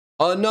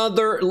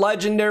Another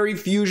legendary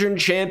fusion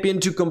champion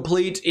to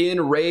complete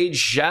in Raid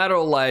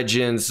Shadow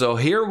Legends. So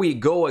here we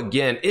go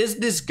again. Is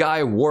this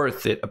guy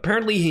worth it?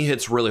 Apparently he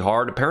hits really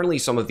hard. Apparently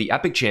some of the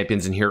epic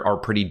champions in here are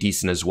pretty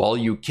decent as well.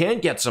 You can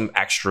get some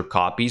extra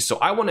copies. So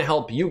I want to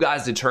help you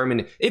guys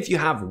determine if you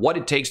have what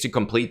it takes to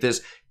complete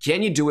this.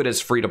 Can you do it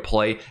as free to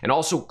play? And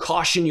also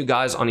caution you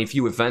guys on a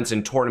few events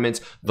and tournaments,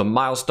 the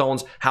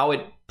milestones, how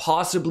it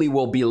possibly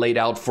will be laid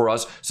out for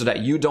us so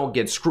that you don't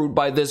get screwed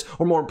by this,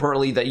 or more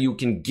importantly, that you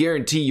can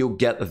guarantee you'll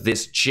get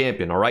this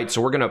champion. All right,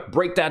 so we're gonna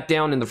break that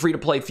down in the free to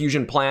play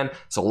fusion plan.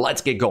 So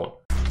let's get going.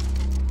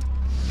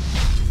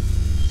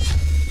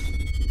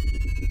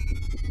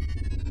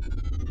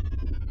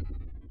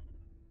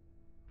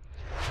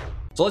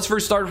 So let's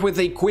first start with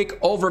a quick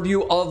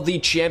overview of the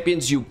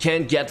champions you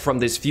can get from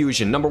this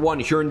fusion. Number one,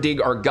 HURNDIG,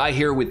 our guy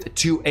here with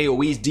 2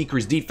 AoEs,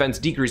 decrease defense,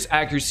 decrease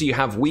accuracy. You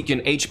have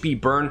weaken HP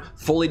burn,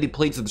 fully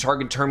depletes the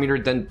target turn meter.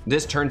 Then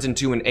this turns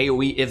into an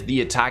AoE if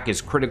the attack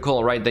is critical.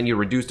 All right, then you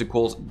reduce the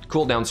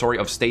cooldown,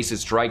 of stasis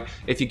strike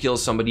if you kill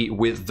somebody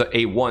with the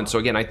A1. So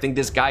again, I think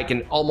this guy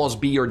can almost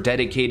be your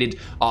dedicated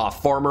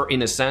farmer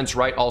in a sense,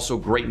 right? Also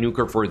great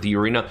nuker for the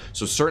arena.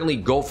 So certainly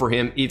go for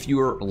him if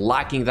you're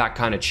lacking that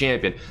kind of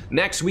champion.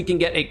 Next, we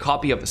can get a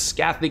copy of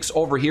Scathix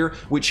over here,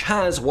 which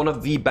has one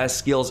of the best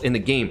skills in the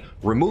game.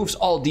 Removes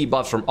all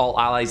debuffs from all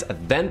allies,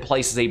 then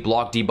places a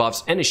block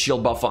debuffs and a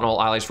shield buff on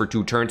all allies for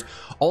 2 turns.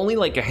 Only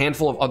like a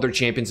handful of other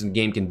champions in the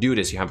game can do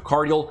this. You have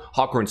Cardial,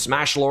 Hawkhorn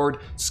Smash Lord,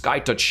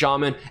 Skytouch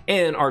Shaman,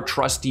 and our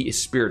trusty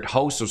Spirit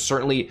Host. So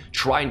certainly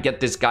try and get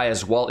this guy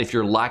as well if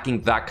you're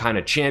lacking that kind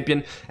of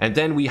champion. And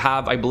then we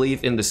have, I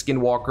believe, in the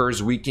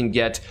Skinwalkers, we can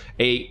get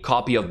a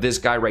copy of this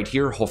guy right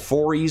here,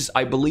 Hofories,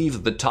 I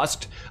believe, the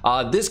Tusked.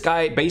 This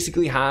guy basically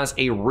has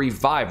a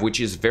revive, which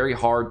is very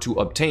hard to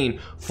obtain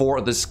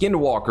for the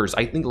Skinwalkers.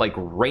 I think like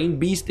Rain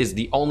Beast is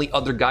the only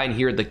other guy in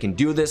here that can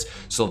do this.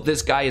 So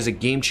this guy is a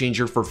game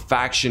changer for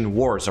faction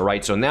wars. All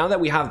right, so now that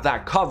we have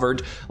that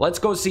covered, let's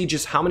go see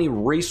just how many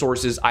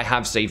resources I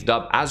have saved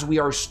up as we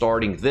are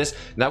starting this.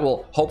 That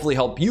will hopefully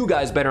help you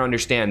guys better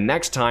understand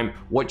next time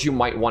what you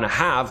might want to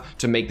have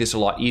to make this a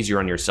lot easier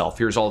on yourself.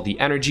 Here's all the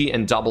energy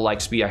and double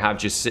XP I have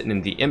just sitting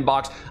in the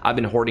inbox. I've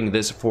been hoarding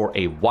this for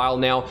a while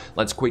now.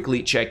 Let's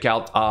quickly check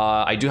out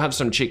I do have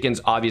some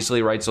chickens,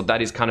 obviously, right? So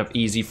that is kind of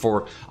easy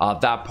for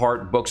that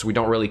part. Books, we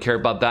don't really care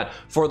about that.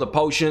 For the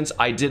potions,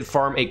 I did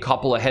farm a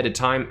couple ahead of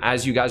time.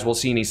 As you guys will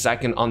see in a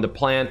second on the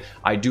plan,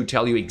 I do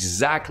tell you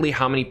exactly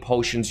how many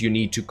potions you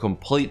need to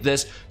complete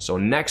this. So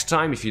next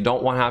time, if you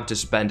don't want to have to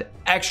spend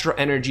extra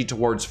energy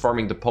towards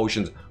farming the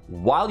potions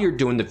while you're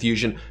doing the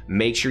fusion,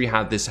 make sure you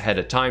have this ahead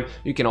of time.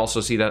 You can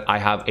also see that I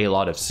have a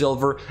lot of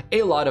silver,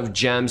 a lot of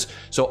gems.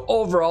 So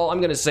overall,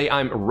 I'm gonna say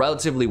I'm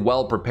relatively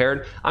well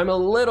prepared. I'm a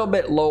little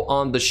bit low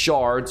on the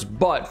shards,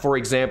 but for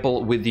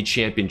example, with the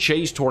Champion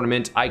Chase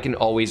tournament, I can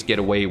always get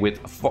away with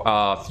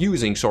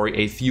fusing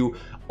a few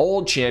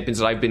old champions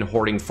that I've been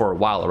hoarding for a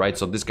while. All right,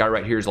 so this guy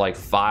right here is like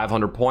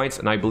 500 points,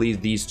 and I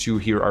believe these two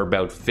here are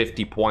about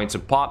 50 points a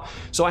pop.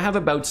 So I have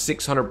about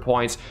 600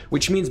 points,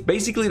 which means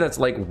basically that's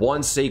like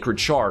 1 sacred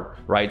shard,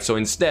 right? So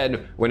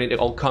instead, when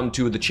it'll come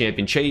to the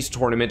Champion Chase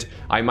tournament,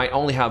 I might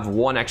only have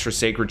 1 extra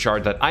sacred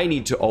shard that I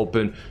need to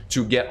open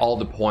to get all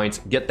the points,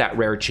 get that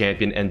rare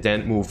champion, and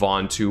then move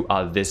on to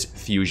this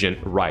fusion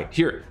right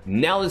here.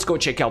 Now let's go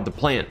check out the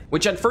plan,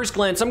 which at first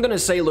glance I'm gonna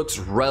say looks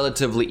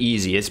relatively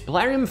easy. Is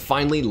Plarium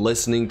finally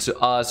listening to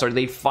us? Are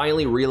they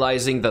finally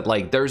realizing that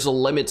like there's a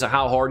limit to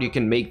how hard you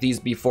can make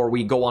these before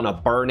we go on a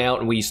burnout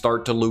and we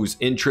start to lose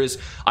interest?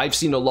 I've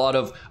seen a lot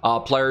of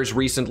players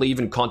recently,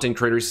 even content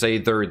creators, say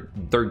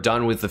they're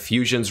done with the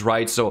fusions,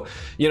 right? So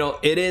you know,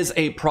 it is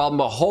a problem,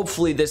 but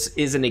hopefully this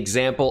is an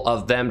example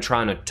of them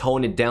trying to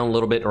tone it down a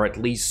little bit, or at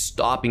least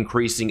stop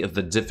increasing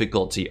the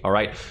difficulty. All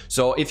right,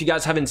 so if you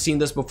guys haven't seen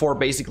this before,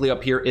 basically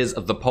up here is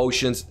the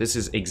potions. This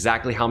is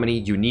exactly how many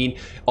you need.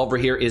 Over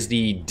here is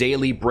the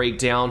daily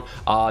breakdown.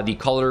 The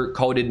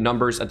color-coded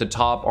numbers at the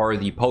top are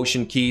the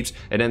potion keeps,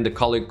 and then the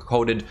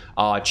color-coded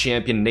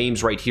champion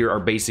names right here are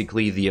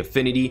basically the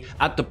affinity.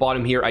 At the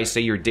bottom here, I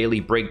say your daily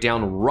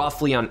breakdown,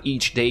 roughly on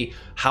each day,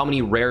 how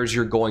many rares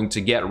you're going to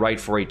get, right,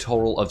 for a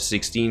total of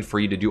 16 for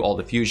you to do all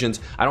the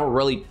fusions. I don't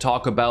really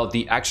talk about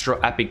the extra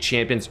epic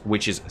champions,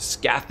 which is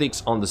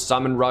Scathix on the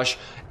Summon Rush,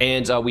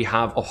 and we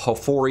have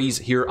Hofories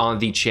here on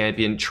the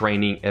champion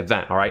training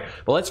event. All right,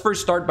 but let's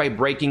first start by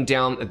breaking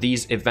down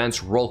these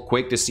events real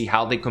quick to see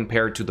how they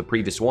compare to the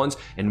previous ones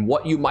and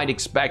what you might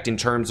expect in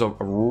terms of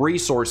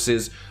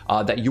resources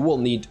that you will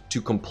need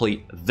to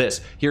complete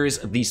this. Here is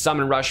the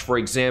Summon Rush, for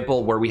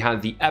example, where we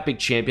have the epic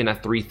champion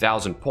at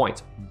 3,000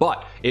 points,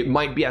 but it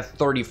might be at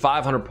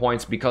 3,500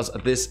 points because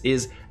this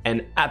is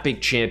an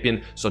epic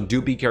champion, so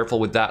do be careful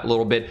with that a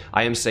little bit.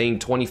 I am saying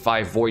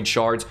 25 void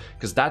shards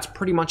because that's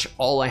pretty much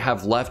all I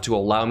have left to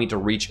allow me to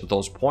reach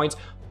those points.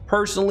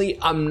 Personally,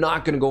 I'm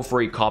not going to go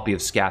for a copy of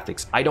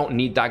Scathix. I don't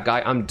need that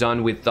guy. I'm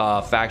done with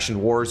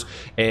Faction Wars,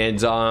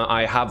 and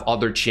I have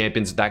other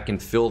champions that can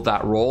fill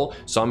that role.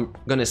 So I'm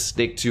going to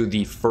stick to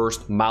the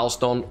first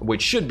milestone,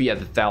 which should be at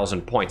the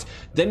 1,000 points.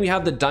 Then we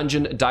have the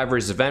Dungeon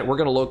Divers event. We're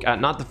going to look at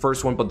not the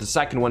first one, but the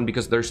second one,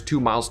 because there's 2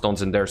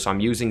 milestones in there. So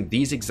I'm using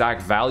these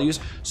exact values.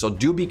 So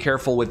do be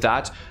careful with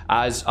that,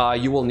 as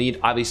you will need,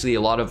 obviously,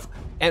 a lot of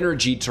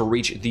energy to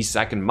reach the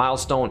second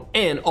milestone.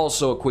 And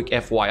also a quick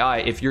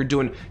FYI, if you're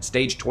doing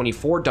stage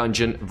 24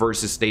 dungeon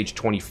versus stage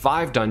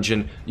 25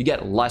 dungeon, you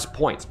get less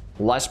points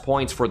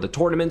for the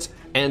tournaments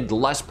and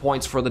less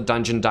points for the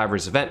Dungeon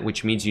Divers event,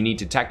 which means you need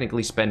to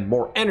technically spend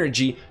more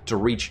energy to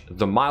reach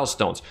the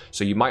milestones.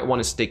 So you might want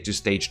to stick to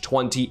stage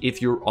 20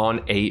 if you're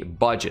on a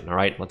budget. All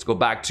right, let's go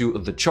back to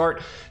the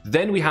chart.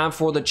 Then we have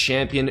for the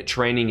champion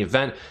training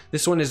event.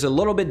 This one is a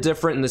little bit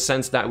different in the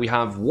sense that we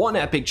have 1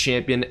 epic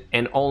champion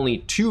and only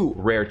 2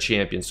 rare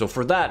champions. So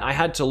for that, I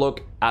had to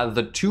look at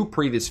the 2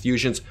 previous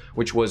fusions,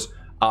 which was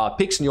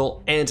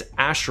Pixniel and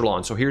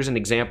Astralon. So here's an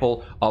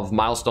example of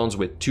milestones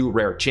with 2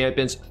 rare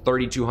champions,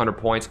 3,200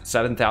 points,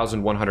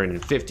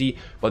 7,150.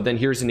 But then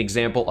here's an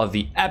example of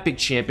the epic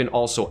champion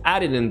also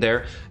added in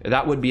there.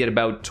 That would be at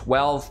about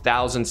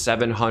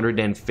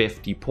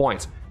 12,750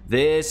 points.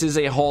 This is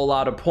a whole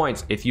lot of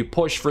points. If you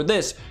push for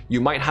this,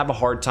 you might have a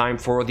hard time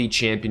for the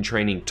champion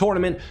training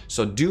tournament.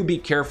 So do be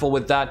careful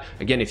with that.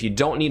 Again, if you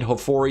don't need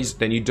Hoforis,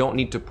 then you don't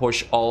need to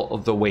push all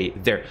of the way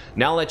there.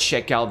 Now let's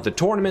check out the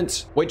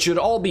tournaments, which should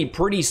all be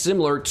pretty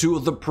similar to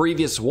the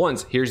previous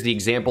ones. Here's the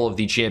example of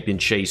the champion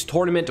chase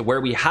tournament,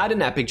 where we had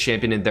an epic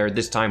champion in there.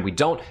 This time we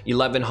don't.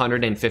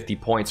 1,150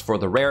 points for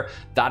the rare.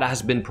 That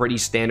has been pretty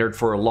standard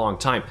for a long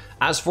time.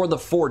 As for the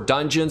 4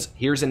 dungeons,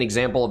 here's an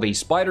example of a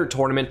spider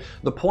tournament.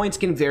 The points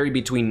can vary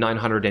between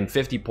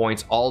 950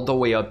 points all the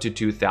way up to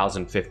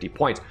 2,050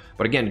 points.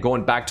 But again,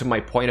 going back to my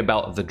point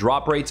about the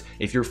drop rates,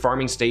 if you're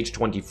farming stage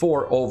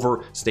 24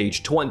 over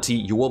stage 20,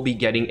 you will be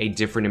getting a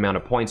different amount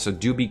of points. So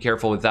do be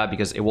careful with that,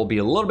 because it will be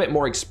a little bit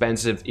more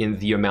expensive in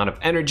the amount of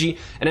energy.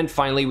 And then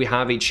finally, we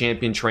have a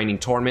champion training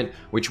tournament,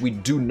 which we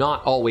do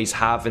not always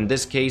have in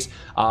this case,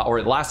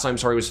 or last time,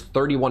 sorry, it was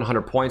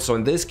 3,100 points. So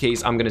in this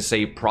case, I'm going to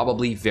say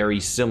probably very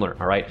similar.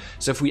 All right.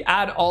 So if we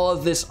add all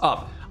of this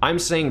up, I'm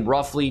saying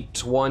roughly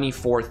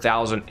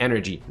 24,000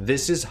 energy.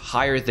 This is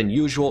higher than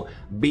usual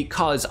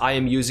because I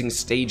am using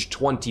stage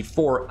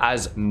 24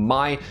 as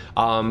my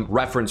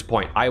reference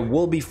point. I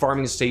will be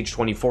farming stage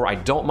 24. I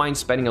don't mind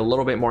spending a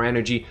little bit more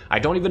energy. I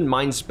don't even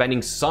mind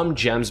spending some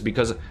gems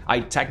because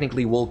I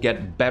technically will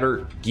get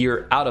better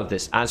gear out of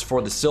this. As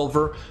for the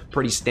silver,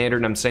 pretty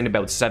standard. I'm saying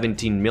about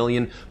 17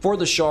 million. For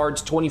the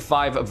shards,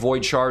 25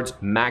 void shards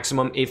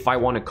maximum if I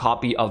want a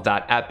copy of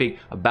that epic.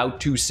 About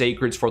 2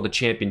 sacreds for the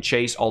champion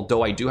chase,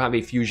 although I do have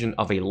a fusion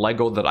of a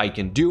Lego that I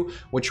can do,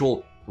 which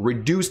will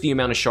reduce the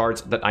amount of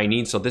shards that I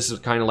need. So this is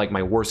kind of like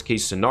my worst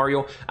case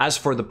scenario. As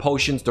for the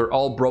potions, they're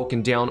all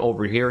broken down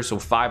over here, so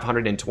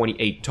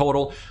 528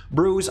 total.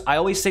 Brews, I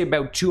always say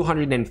about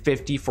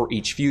 250 for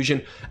each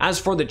fusion. As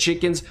for the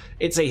chickens,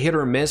 it's a hit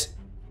or miss.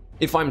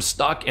 If I'm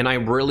stuck and I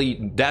really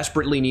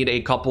desperately need a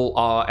couple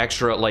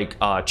extra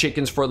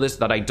chickens for this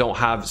that I don't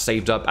have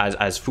saved up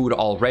as food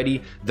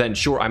already, then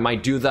sure, I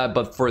might do that.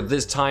 But for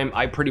this time,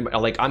 I pretty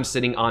much I'm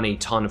sitting on a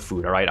ton of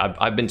food. All right,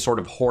 I've been sort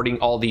of hoarding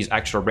all these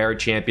extra rare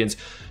champions,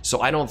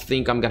 so I don't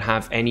think I'm gonna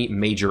have any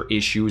major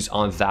issues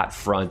on that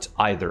front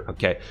either.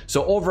 Okay,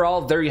 so overall,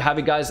 there you have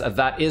it, guys.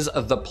 That is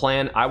the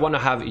plan. I want to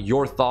have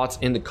your thoughts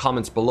in the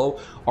comments below.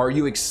 Are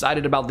you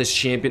excited about this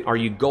champion? Are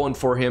you going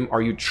for him?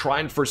 Are you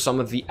trying for some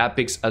of the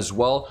epics as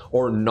well,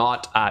 or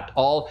not at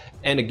all?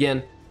 And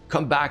again,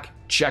 come back,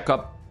 check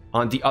up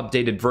on the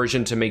updated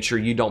version to make sure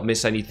you don't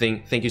miss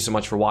anything. Thank you so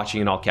much for watching,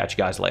 and I'll catch you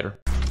guys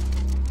later.